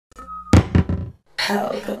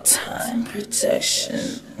Pelpa time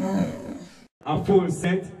protection. A full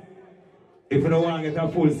set. If you don't want to get a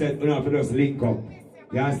full set, you have to just link up.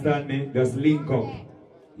 You understand me? Just link up.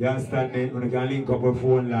 You understand me? You can link up with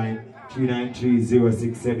phone line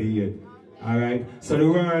 393-0678. Alright? So the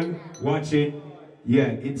world watching,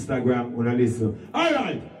 yeah, Instagram, when I listen.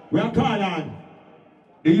 Alright, we are calling on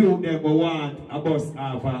the youth them who want a bus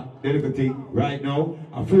offer the little thing right now,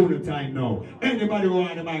 a full time now. Anybody who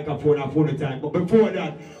want a microphone, a full time. But before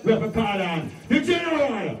that, we have to call on the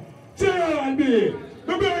General B,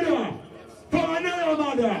 the brother, for another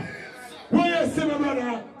mother. Where you see my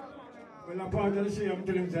brother? Well, a part of the show, I'm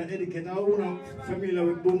telling you, educate our own familiar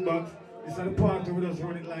with boombox. It's a part of us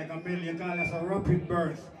run it like a million, call us a rapid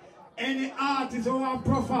burst. Any artist who want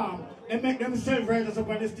to perform, they make themselves right up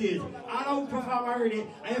on the stage. All who perform already,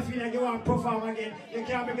 and you feel like you want to perform again, you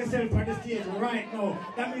can't make yourself on the stage right now.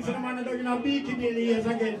 That means the man that doesn't have beaky daily years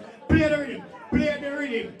again. Play the rhythm, play the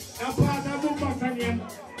rhythm. A part of boombox and them.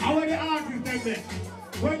 How are the artists like that?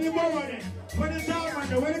 When you borrow them, when the dog man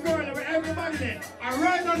there, when the girl there, when everybody there, I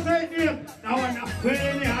right on side them. Now when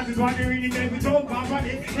any artist want to read it, they be jump up on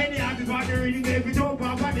it. Any artist want to read it, they be jump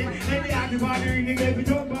up on it. Any artist want to read it, they be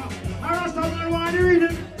jump up. I rest of them want to read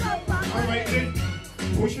it. Alright then,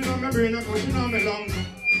 pushing on my brain and pushing on my lungs.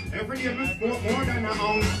 Every day I smoke more than an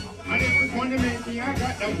ounce. And if it's fundamental, I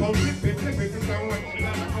got them pumps. It's someone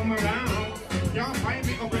that come around. Can't find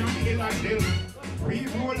me up in the hill and still. We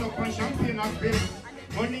roll up on champagne and spill.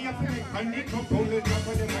 Money up in it, and they come pull it up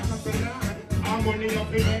for the next of the line. Our money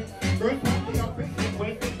up in it, girl party up in it. When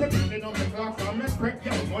it's the beginning of the clock, I'm a spread,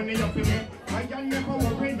 yo, money up in it. I can never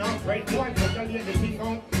worry now, right? Boy, I can lay the thing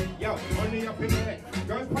on. Yo, money up in it.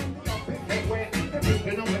 Girls party up in it. When it's the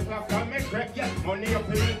beginning of the clock, I'm a spread, yo, money up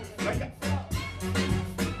in it.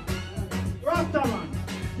 Rastaman.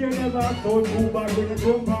 You never thought move back when you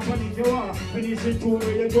jump up on it, you are finishing two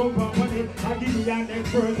when you jump up on it. I give you an next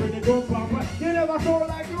verse when you jump up on it. You never thought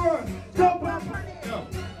like the world, jump up on it. Yo,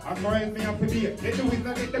 I correct me up to be. Let the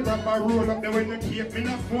wizard get the grab and roll up there when you keep me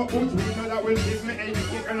not smoke boots. We know that will give me a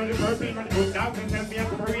kick and on the purple man put down and tell me I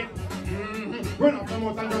can parade. Run up the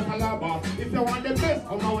mouth and just a lava. If you want the best,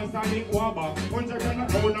 come out and stand in Waba. Once you're gonna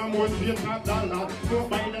pound and more straight not dollar. Don't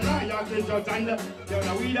buy the liar, the judge and the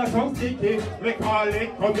weed that's so sticky. We call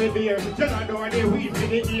it come the beer. Just I know the weed in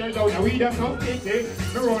the ear down. The weed that's so sticky.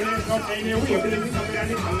 We roll it up anyway. But if it's something that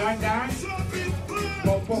is a London.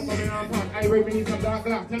 But fuck coming on back. I remain some dark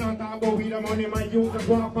glass. Tell on talk about weed and money. My youth and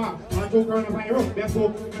walk back. And two girls on the road. Let's go.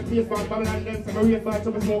 The face back, Babylon and them. Some real bad.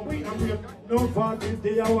 Some smoke weed and break. No fault is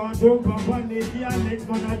there. I want to jump up on it. The next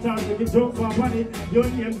man I chance to get jump up on it. Your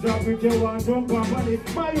name's drop if you want to jump up on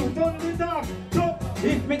it. My youth on the top. Jump.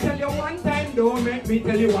 If me tell you one time, don't make me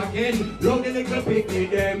tell you again. Load the little picnic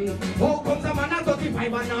them. How comes a man at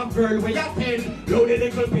 35 and a girl where you 10? Load the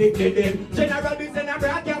little picnic them. General B send a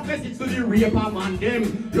broadcast message to the raper man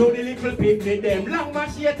them. Load the little picnic them. Long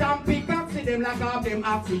machete and pickaxe them like half them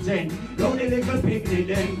oxygen. Load the little picnic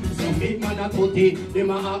them. Some big man at 30, them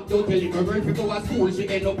a act to tell him a girl to go to school. She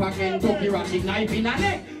end up a Kentucky ratchet knife in her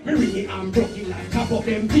neck. Me really am broken like top of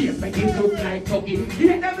them tears, make it look like Chucky.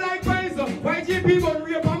 Hit them like poison. YGP but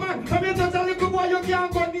rape a man. Come here to tell little boy you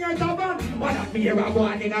can't go near the van. What a fear a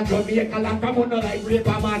one in a Jamaica and come on like rape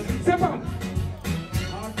a man. Step on.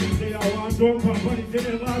 Say I want to jump up on it. They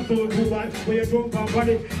never told you why. When you jump up on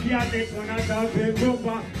it, the next one I can't pay jump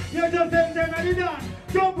up. You just say them and you done.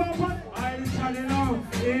 Jump up on it. I'm telling now.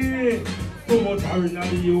 Hey. So much are in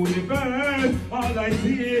the universe. All I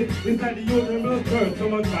see is that the universe. So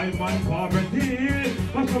much time and poverty.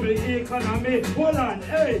 Much of the economy. Hold on,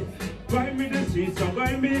 hey. Grind me the streets, so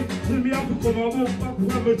grind me. Till me have to come over, back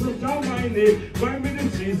to just down my knee. Grind me the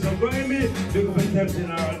streets, so grind me. Look up and tell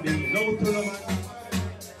general me. No to the man.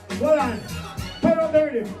 Hold on. Turn up the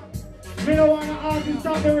rhythm. Me don't want to argue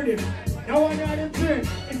stop the rhythm. I want to add the train.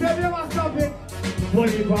 If you ever stop it. What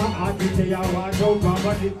if I argue say I want to jump up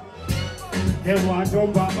on it? They want to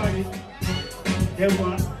jump up on it. They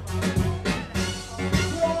want.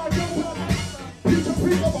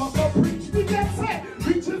 Preach about the preach. He can say.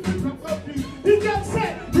 Preach it about the preach. He can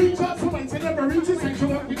say. Preach out so much. He never reaches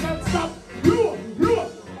sexual. He can't stop. Look.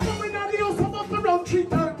 Coming out the house about around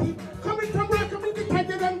 3:30. Coming from work, coming to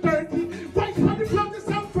tighter and dirty. White on the block is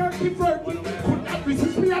some 30. Could not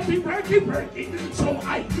resist me at the perky. So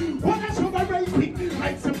I wanna show my right quick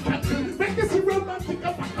like some cattle. Make this a romantic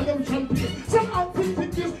a buckle champion. Some outfit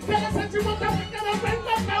pictures. Tell us that you want to make it a friend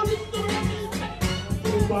that now you do it.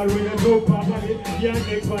 When you jump up on it, the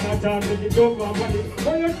next one I chance to jump up on it.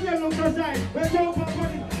 When you see a look aside, when you jump up on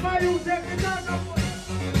it, my you take it down.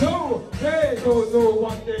 No, they don't know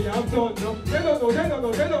what they have done. No. They don't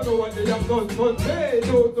know what they have done. But they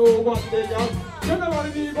don't know what they have. You don't want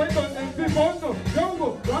to be going on and be fun.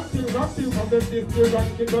 No, rock team from them this year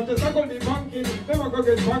ranking. But the second the banking, never go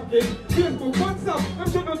get banking. Facebook, WhatsApp,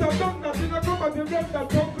 them should not have done that. In a company, run that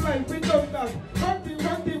drunk life, we done that. Rock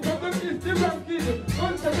team from them this year ranking.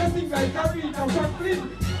 Unsuccessful like Gary and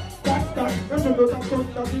Franklin. That's that. Them should not have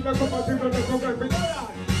done that. In a company, run that drunk life, we done that.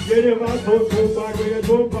 You never so bad when you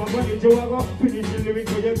jump up on it. You ever finish the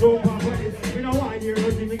lyrics when you jump up on it. You know why you're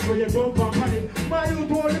not lyrics when you jump up on it. My youth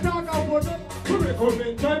want to talk about it. To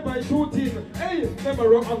recommend drive by shooting. Hey, never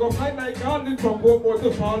rock, I go fly like garden from Bobo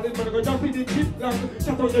to falling. But I go jump in the chip blank,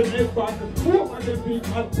 shut out the head back. Whoop at the big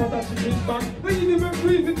and put his back. They didn't even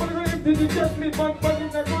freeze it, but I go empty the jet flip and bang in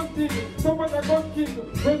the gun thing. Someone a gun king,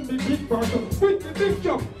 run the big back. With the big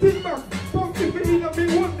job, think back. Pump the feet of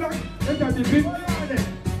me one black. Enter the big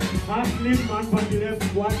a slim man on the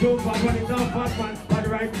left, one jump up on it, a fat man on the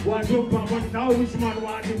right, one jump up on it, a wish man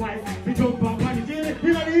want the white, we jump up on it,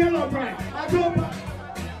 you know the yellow bright, a jump up.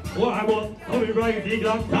 What I want, coming right, the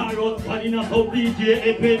glass tarot, one in a top DJ,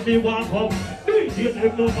 it paid me one up. DJ,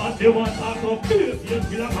 them no bad, they want to up. DJ,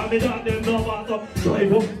 feel like I'm down, them no bad up.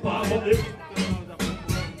 Drive up, palm up, them.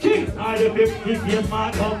 Kings are the 50 years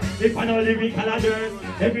mark up. If I know lyrical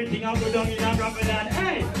aders, everything I go down in a rapid and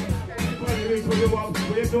hey! Where you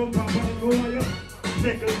jump up on it, where you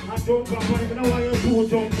second, and jump up on it, you know why you two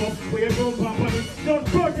jump up, where you jump up on it, just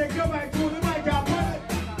protect your mic to the mic up on it.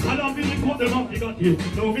 I don't really put them up, they got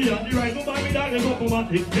it. No, me on the right, nobody that is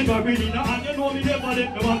automatic. If I really not, and you know me never let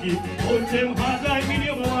me want it. Hold them hard like me,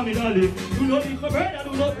 never want me darling. You know this my brother,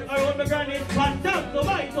 do not around the granite. And that's the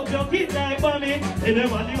mic of your kids like mommy. They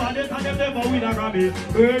never demand it, and they never win a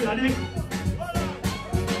Grammy. Bird and it.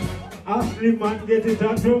 A slim man get it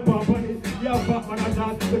and jump up on it. Yeah, fat man and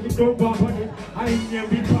that, let it jump up on it. I name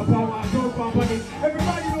Big Papa, I jump up on it.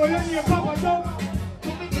 Everybody know your name, Papa, jump.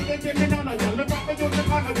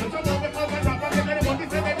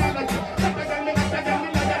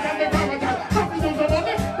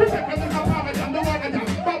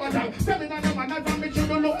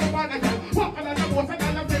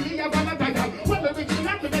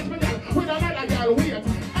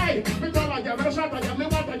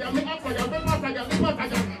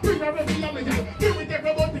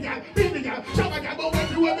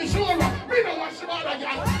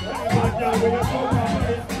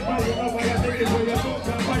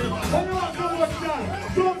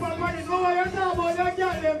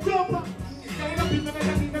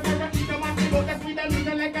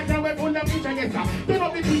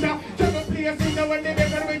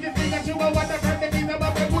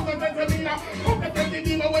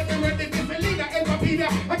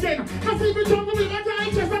 Again, I see me jump with my guy,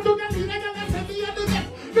 just to get me again, and send me a do that.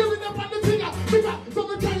 Living up on the finger, because some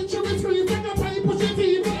of the time you will scream, take a pay, push it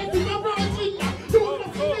in, but I think I'm right finger. Don't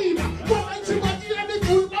have to leave, but I should not hear the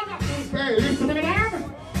full bugger. Hey, listen to me now.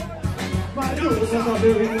 My youth are not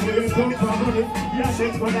living with a jump up on it. Yes,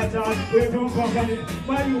 it's for that time, we jump up on it.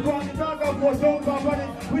 My youth want to talk about jump up on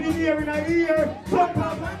it. We didn't hear in a ear, jump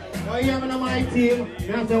up on it. Now you have my team,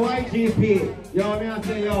 me I say YGP. Yo, me I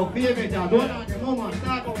say yo, favorite, don't on the moment,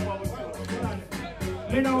 start up.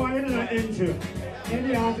 You know what, you know that entry.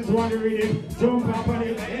 Any artist want to read it, jump up on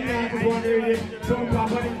it. Any artist want to read it, jump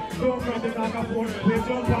up on it. Don't grab the back and forth, we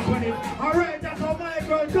jump up on it. Alright, that's how my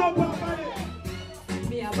girl, jump up on it.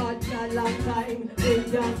 Me a bad girl long time, they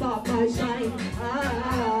can't stop my shine.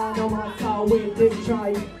 No matter when they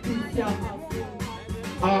try, this can't.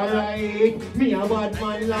 Alright, me a bad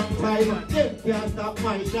man long time, they can't stop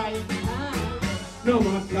my shine. No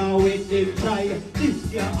matter when they try,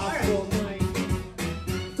 this year after mine.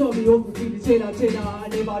 So me up to the cheddar,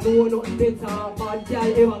 never know nothing better. Bad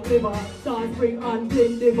girl ever clever, start spring and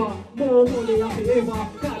plain never. More money than ever,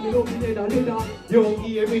 call me up in leather. Yo,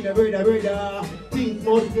 hear me the brother. Things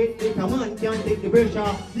must get better, man can't take the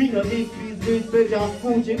pressure. Me no big business pleasure,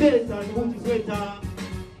 Gucci belt and Gucci sweater.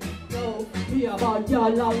 No, me a bad girl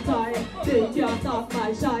long time, they can't stop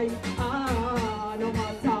my shine. No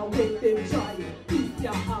matter when they try, this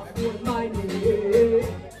year I won't mind it.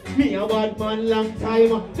 Me a bad man long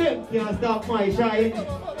time, them can't stop my shine.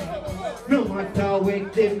 No matter when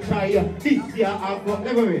them try, this year I got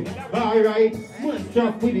never. Alright, man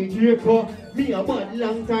strap with the Draco. Me a bad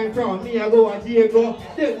long time from me I go a Jago.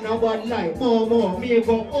 Them no bad like more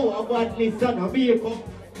makeup. Oh a badness and a makeup.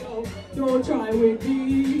 Don't try with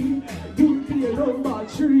me, you play number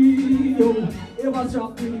 3, yo. Ever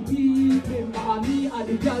strap with the beat, remember me and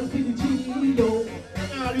the girl for the G, yo.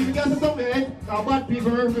 You got something, bad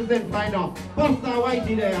people represent right now. First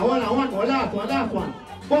whitey there, one, last one.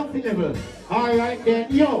 boxing level. Alright then,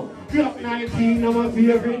 yo, Glock 19, I'm a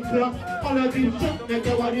favorite Glock. All of these shots make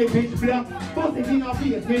your body pitch black. Boxing in a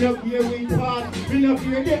face, me no fear which part. Me no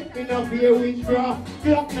fear death, me no fear which bra.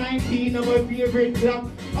 Glock 19, I'm a favorite Glock.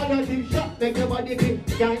 All of these shots make your body pitch.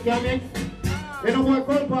 Can it? You know what,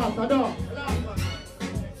 call pass, I don't.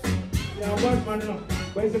 Yeah, bad man, no.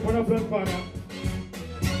 But it's a fun of blood father.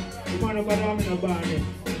 The man of bad arm in a band.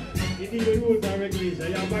 You need the rules and regulations.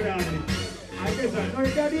 You're bad arm. I guess I know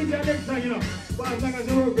you can do the next time, you know. But as long as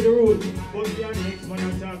you work with the rules, but the next man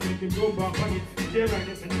and start make the jump up on it. Jerry,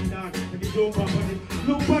 this and that, make the jump up on it.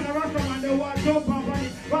 Look for the Rasta man, they want jump up on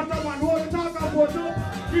it. Rasta man, what to talk about, no?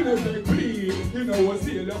 You know, say clean, you know, what's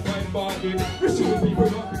here, left mind bargain. You show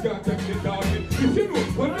people not to get them the target. If you know,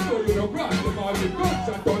 but you know, you don't grant the margin.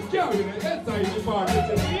 Gunshot don't carry the inside the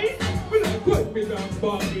market. We don't put me down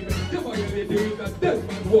bargain. You violate the that dead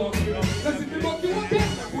man walking. That's if you want you want that.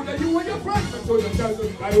 You and your friends, and so your child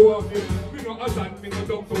is skywalking. Me no Azan, me no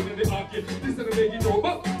downtown in the arcade. This is the way you know,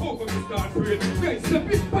 but over the start praying. Guys,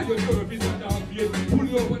 step in by your nerves and dark field.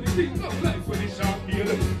 Pull over the things of life when the sharp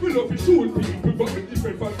field. We love to shoot people, but we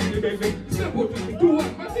different from the beg. Step out and do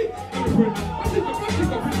one, I think. I'm a friend. I think I'm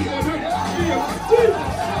practicing up in the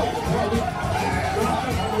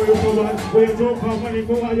Where you jump on money,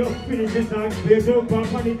 go on, you finish the song. Where you jump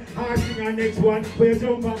on money, hard thing on next one. Where you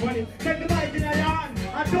jump on money, take the mic in your hand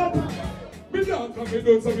and jump. Me not come in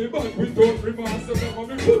down, so me back with don't remarks. So come on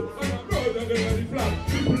me foot, and I'm proud of them on the flag.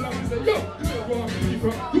 People like me say, yo, you don't go on me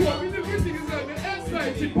different. You want me to everything is like me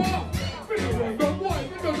outside, chip off. Me not run, don't boy,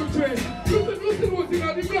 me not train. You still want to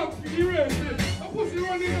the block, you erase it. I pussy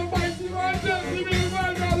running and biting right there, you make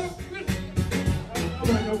my brother.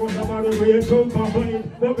 Where you jump on money,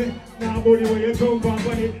 but me now body where you jump on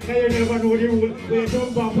money. Now you never know the rule. Where you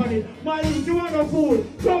jump on money, my youth you want a fool.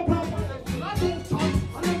 Jump on money. I don't talk.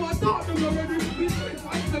 I never thought you were ready. This way,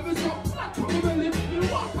 I never stop. That's how we live. You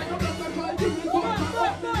walk like a black guy. You will go and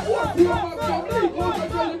walk. You have a family. Go to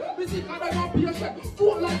jail. Me sick and I got be a check.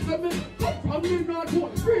 Four like seven. Come from me, not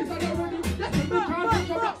one. Freeze and I'm ready. Yes, me can't reach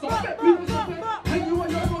your back. So let me do something. And you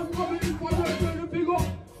and your man coming in for your turn to pick up.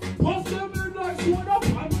 Pass them in like sword up.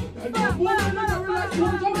 And the woman in the relax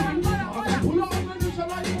sword up. And pull out the mission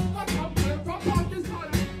like I'm from Pakistan.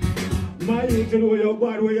 My youth, you know your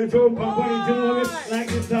bad where you jump on money, you know it like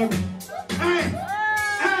this song. Hey!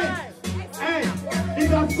 Hey! Hey! Is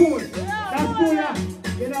that school? That's cool, yeah?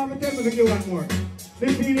 You know, I'm going to tell you to give one more.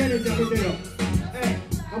 15 minutes, I'm going to tell you. Hey,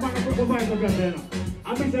 I'm going to put the vibes up there now.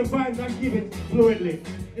 I'm going to say vibes and give it fluently.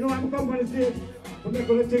 You know, I'm going to come on the stage to make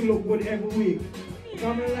all the thing look good every week. So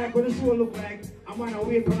I'm like, when the show look like, I'm going to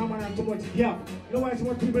wait for I'm going to too much gap. You know why so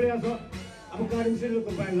much people here, so? I'm going to say look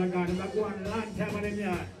at vibes like that. I'm going to go on a long time on them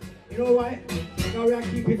yard. You know why? Because we are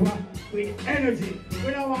keeping it with energy.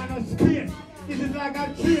 We don't want no space. This is like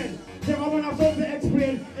a train. So I want to have something to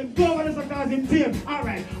explain and go over the suckers in tape.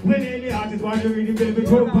 Alright, when any artist want to really baby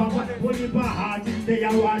jump up on it. When you buy artists, they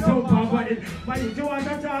want to jump up on it. But you want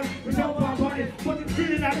a chance, we jump up on it. But it's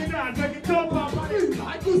feeling like a dance, like you jump up on it.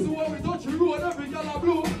 I could see when we touch the road, every girl a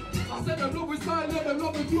blue. I said them love with style, them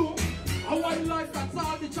love with glue. I want life that's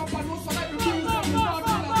all the chop and no so like the breeze.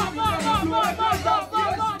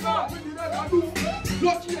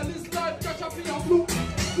 Lucky and this life catch up in your blue.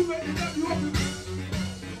 To make it up you up.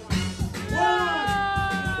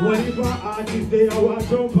 When you buy artists, they don't want to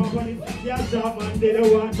jump up on it. Yeah, sharp man, they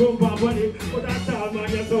don't want to jump up on it. But that tall man,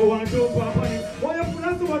 you don't want to jump up on it. Why you put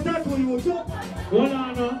that so much that when you jump? Hold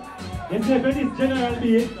on now. You say for this general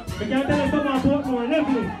beat, we can tell you something about more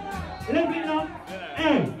leveling. Leveling up.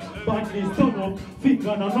 Hey, badly turn up, finger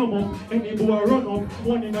and numb up. Any boy run up,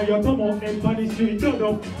 one in your thumb up. Them body street done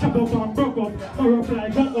up, chop up and broke up. Or up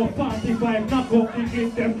like gun up, 45 knock up. We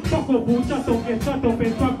give them back up, who chat up, get shut up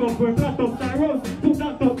and back up. We're flat up, Cyrus, put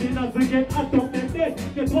that up. In as we get hot up, them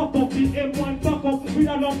dead. Get walk up, the M1 back up. We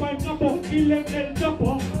don't know my chop up, 11 chop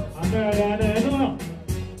up. And there,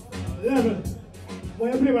 level.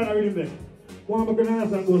 Why you play by the rhythm there? One I'm going to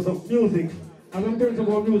answer and go some music. As I'm telling you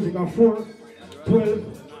about music, I'm 4,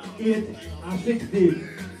 12, 8, and 16.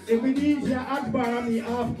 If we need your Akbar and me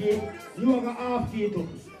half key, you have a half key too.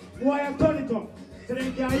 Why you turn it up? So then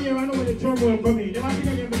you can hear and know when the drum roll come in. They want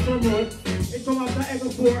to get the drum roll, it come after every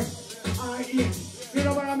 4 or 8. You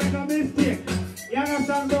don't want to make a mistake. You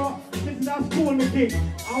understand bro? This is a school mistake.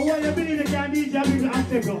 And when you believe you can DJ people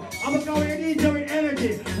accept. I'm going to go and DJ with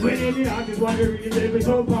energy. When any artist want to really believe we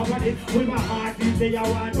jump up on it. With my heart, they say I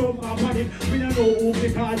want to jump up on it. We don't know who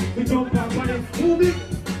because we jump up on it. Who big?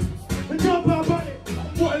 We jump up on it.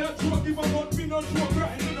 Boy, I throw give a gun, me not throw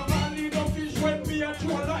grind. Me no man lead no fish when me a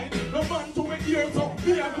throw line. No man to make ears up,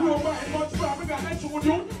 me a grow mine. Much from me got a tune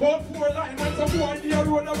you. About 4 lines, when some boy in the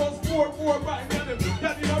road, I was 4 by me.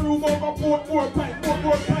 Get in a room over 4 pints,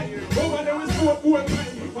 more pints. Over there is 4 pints.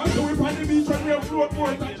 And so we find the beach and we have float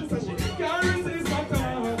more pints. She said she can't resist my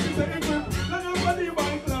time. She said if let nobody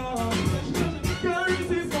buy class. Can't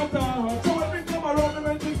resist my time. So when we come around, we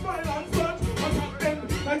make she smile and such. And then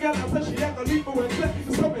again, I said she had to leave me with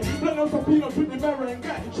that. So me blend out some peanuts with the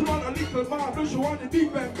meringue. She want a little marble, she want the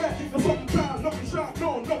deep and back. And something tall, nothing sharp,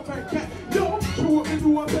 no fat cat. Yo, she want me to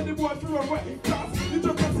want to send the boy through a wet class. You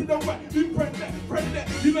just can't see the wet, you friend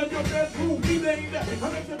that. You know your bedroom, he ain't there.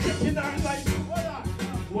 And if you're checking out like,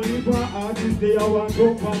 when you for artists, they are one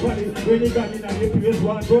drum for money. When you got in a place,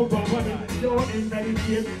 one drum for money. You're inside the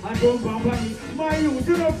game, and drum for money. My youth,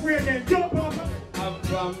 you're not afraid, then jump off. I'm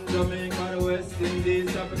from Jamaica, the West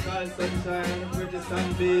Indies, tropical sunshine, pretty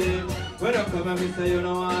sunbeam. When I come and we say you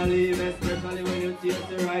know I leave, especially when you taste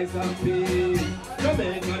the rice and peas.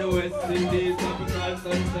 Jamaica, the West Indies, tropical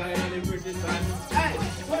sunshine, pretty sun. Hey,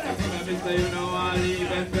 when I come and we say you know I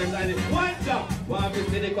leave, especially what's up? Want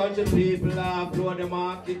to see the country people upload the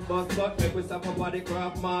market bus, but make we stop up at the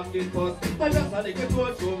craft market bus. I just had to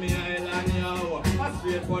go through me island, yo. A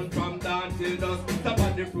straight one from down till dusk. Stop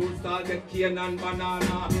at the fruit stall, get cane and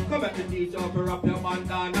banana. Come at the teacher for up your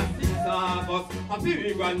bandana. 6 August, a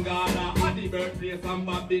Piri Grand Gala. At the birthplace and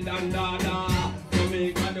Bobby Dandana.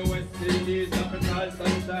 Jamaica, the West Indies, tropical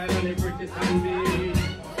sunshine and the British sunbeam.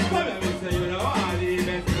 Come at me say you know all the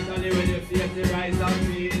best, especially when you face the rise of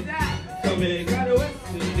peace. Jamaica, the West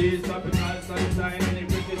Indies, tropical sunshine and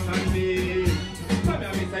the British sunbeam. Come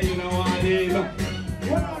at me say you know all the best.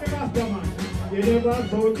 What are the master man? You never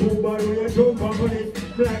saw too bad when you jump on it.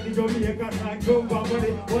 Like the Jamaicans and jump on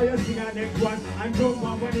it. Why you sing our next one and jump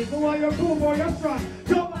on it? So why you cool boy, you're strong.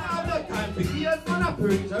 Jump on the time to get on a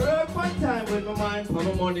preacher. One time with my mind for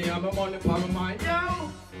my money and my money for my mind.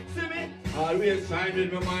 Yo, see me? Always shine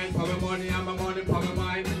with my mind for my money and my money for my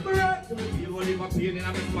mind. Right to me feel only my pain and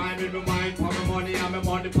I'm smile with my mind for my money and my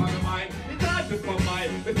money for my mind. It's hard to come by,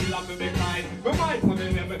 but still I'm me kind. My mind for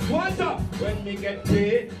me memory. What's up? When me get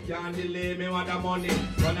paid, can't delay me want the money.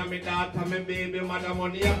 One of me daughter, me baby, want the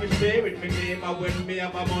money. I be stay with me neighbor when me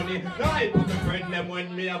have a money. Right for my friend them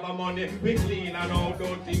when me have a money. We clean and all,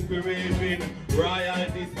 don't think we raving.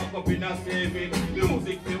 Royalties fuck up in a saving.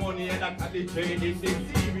 Music the money and that's the trading.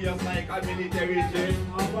 They serious like a military jet.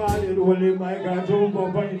 I'm all in only my God, jump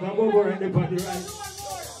on it. I'm over at the body right.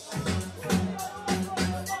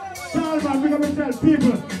 Talman, pick up yourself,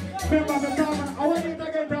 people. Remember the Talman, I want you to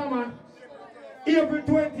get Talman. April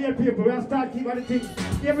 20th, people, we'll start keeping the thing.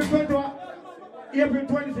 April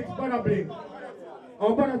 26th, Banner Blake.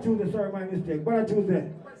 Oh, Banner Tuesday, sorry, my mistake. Banner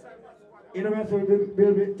Tuesday. You know, so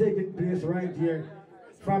we'll be taking place right here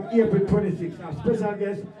from April 26th. Our special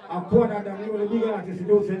guest, our quarter and one of the big artists,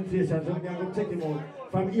 no sensation, so we can go check him out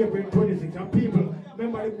from April 26th. And people,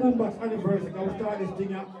 remember the Boombox anniversary, I will start this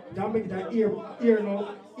thing up. Now make it a year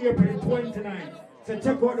now, April 29th. So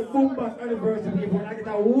check out the Boombox anniversary, people, and I get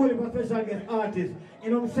a whole heap of special guest artists.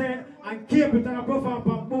 You know what I'm saying? And keep it and perform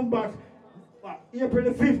from Boombox. April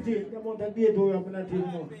the 15th, the month of date we have not even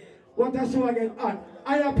know. What a show again at.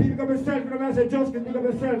 I have people come yourself, you know what I say, Justin, pick up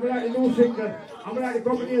yourself, we like the new single, and we like the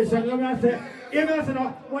combination, you know what I say. You know what I say,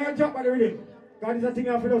 why you drop by the rhythm? God is a thing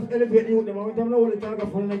for us, elevate the youth, them, and we don't know what the talk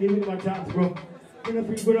of fun and give them a chance, bro. You know,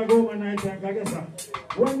 people go home at night time, I guess, sir.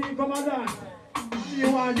 When we come and dance,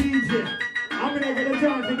 you are DJ. I'm going to get a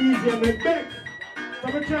chance to DJ, and make beg. So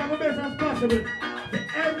I'm trying my best as possible. So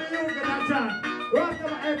every youth get a chance.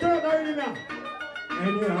 Rasta, I turn the rhythm now.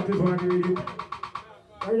 Anyway, I just want to read it.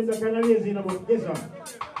 I really don't kind of lazy, you know, but yes, sir.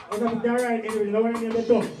 I'm going to right anyway, I want to name the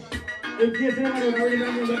dog. In case you don't know, I really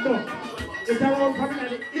don't name the dog. It's around coming at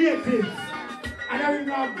the 80s. And I will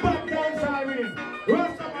now back dancehall with him.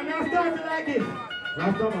 Rasta man, now start it like this.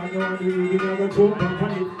 Rasta man, you want to read it, you go jump up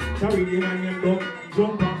on it. Sorry, you want to dog.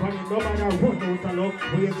 Jump up on it. Nobody run out of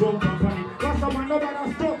luck when you jump up on it. Rasta man,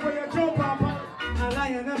 nobody stop when you jump up on it. A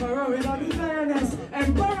lion never run without his lioness.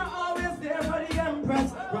 Emperor always there for the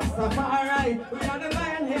empress. Rastafari, we are the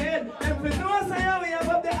lion head. And we know say we have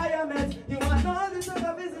up the IMS. You want all this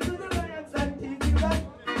other visit to the lions and teach you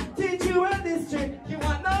that. Teach you a district. You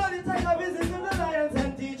want all the type of visit to the lions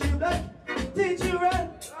and teach you that. Teach you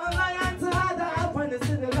a lion to other. When they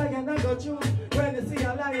see the lion, I go through. When they see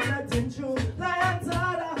a lion, that's in true. Lion to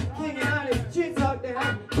other. King in all the streets out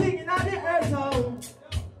there. King in all the earth home.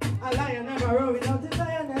 A lion never run without his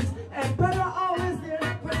lioness. Emperor always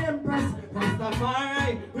there for the empress.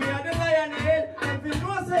 Rastafari, we are the lion head. And we know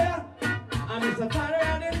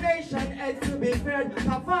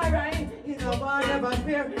no war, never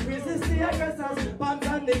fear. Resist the aggressors, bombs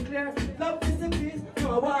and declare. Love is in peace,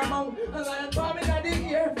 no war among. A lion bombing at the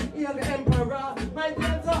ear. You're the emperor, my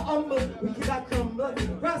plans are humble. We keep that crumble.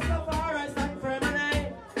 Rastafari stand firm and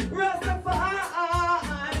I. Rastafari.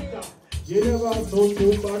 You never sold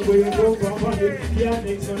too bad when you jump on it. Yeah,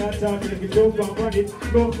 next on that time, if you jump on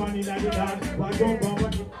it, no money in the hand, but jump on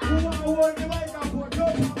it. Who want the mic and put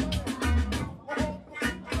jump on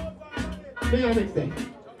it? Bring on next thing.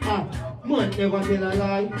 Man never tell a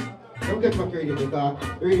lie. Don't get fucking reading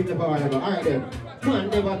because reading the power level. Alright then. Man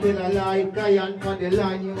never tell a lie. Giant on the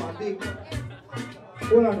line, you are big.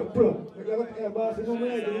 Hold on, bro. You boss, you know me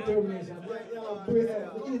like the determination.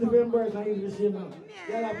 You need to be embarrassed and you need to be ashamed.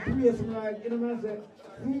 You have to praise me like, you know what I'm saying?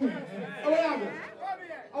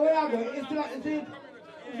 How will I go? It's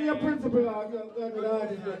your principle of your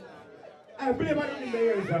artist. I play my in the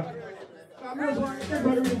ears, sir. I'm just want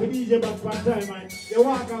everybody to be DJ back one time, man. You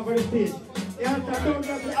walk off of the stage. You have to don't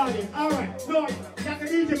get the audience. Alright, no, you have to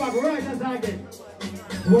DJ back right as I get.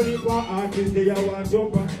 When you want artists, they want to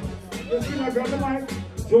jump on. You see my grab the mic,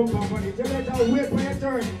 jump on it. You better wait for your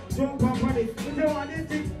turn, jump on it. If you want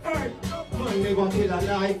anything, alright. Man never tell a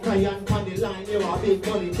lie. Giant on the line, you are big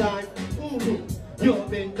money time. You've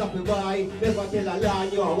been copy boy. Never tell a lie,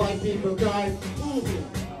 you are white people cry.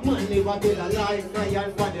 Man never tell a lie.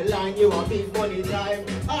 Giant on the line, you are big money time.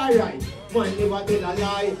 Alright. Man never tell a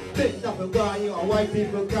lie. Bend up a guy, you are white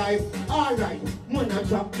people cry. Alright. Man a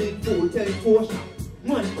drop big fool, tell caution.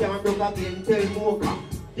 Man can't broke again, tell mocha.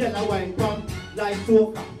 Yellow wine pump like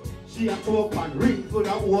soca. She a talk and ring full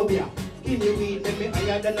of obia. Skinny weed make me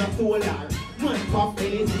higher than a solar. Man pop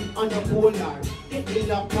anything on a polar. Get the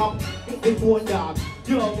laptop, get the phone dog.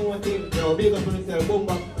 You're more thing, you're big up on yourself, boom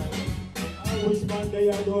bang. Which man they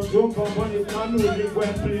are don't jump on it, man music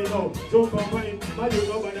when play now. Jump on it, man you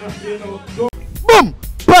go and play now. Boom!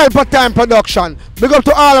 Pelpa Time Production. Big up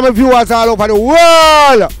to all of my viewers all over the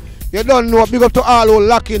world. You don't know, big up to all who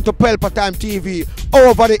lock into Pelpa Time TV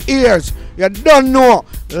over the years. You don't know.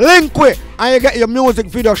 Link with and you get your music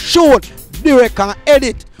video shoot, direct and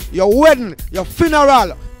edit. Your wedding, your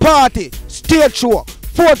funeral, party, stage show,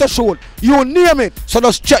 photo shoot, you name it. So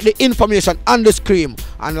just check the information on the screen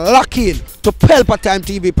and lock in to Pelpa Time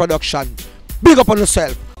TV Production. Big up on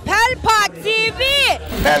yourself. Pelpa TV!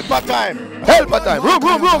 Pelpa Time! Pelpa Time! Room!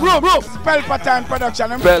 Pelpa Time Production.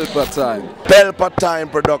 Pelpa Time. Pelpa Time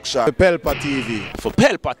Production. Pelpa TV. For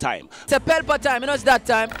Pelpa Time. It's a Pelpa Time, you know it's that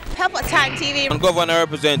time. Pelpa Time TV. I'm governor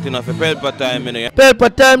representing of Pelpa Time, you know.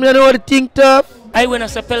 Pelpa Time, you know what the thing tough? I when I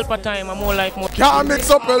say Pelpa Time, I'm more like more. Can't mix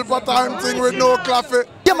up Pelpa Time thing with no coffee.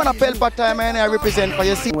 Yeah, man, a Pelpa Time, and I represent for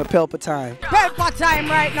you. See, with Pelpa Time. Pelpa Time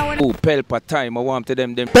right now. Oh, Pelpa Time, I want to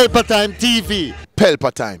them. Pelpa Time TV.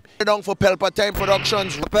 Pelpa Time. You're down for Pelpa Time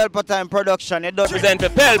Productions. Pelpa Time Production. You don't represent for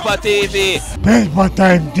Pelpa TV. Pelpa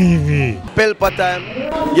Time TV. Pelpa Time.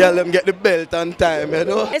 Yeah, let them get the belt on time, you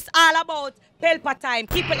know. It's all about Pelpa Time.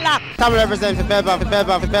 Keep it locked. Time represent for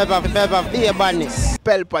Pelpa. Be a badness.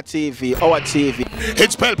 Pelpa TV, our TV.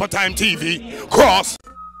 It's Pelpa Time TV. Cross.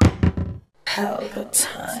 Pelpa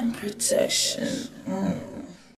Time Protection.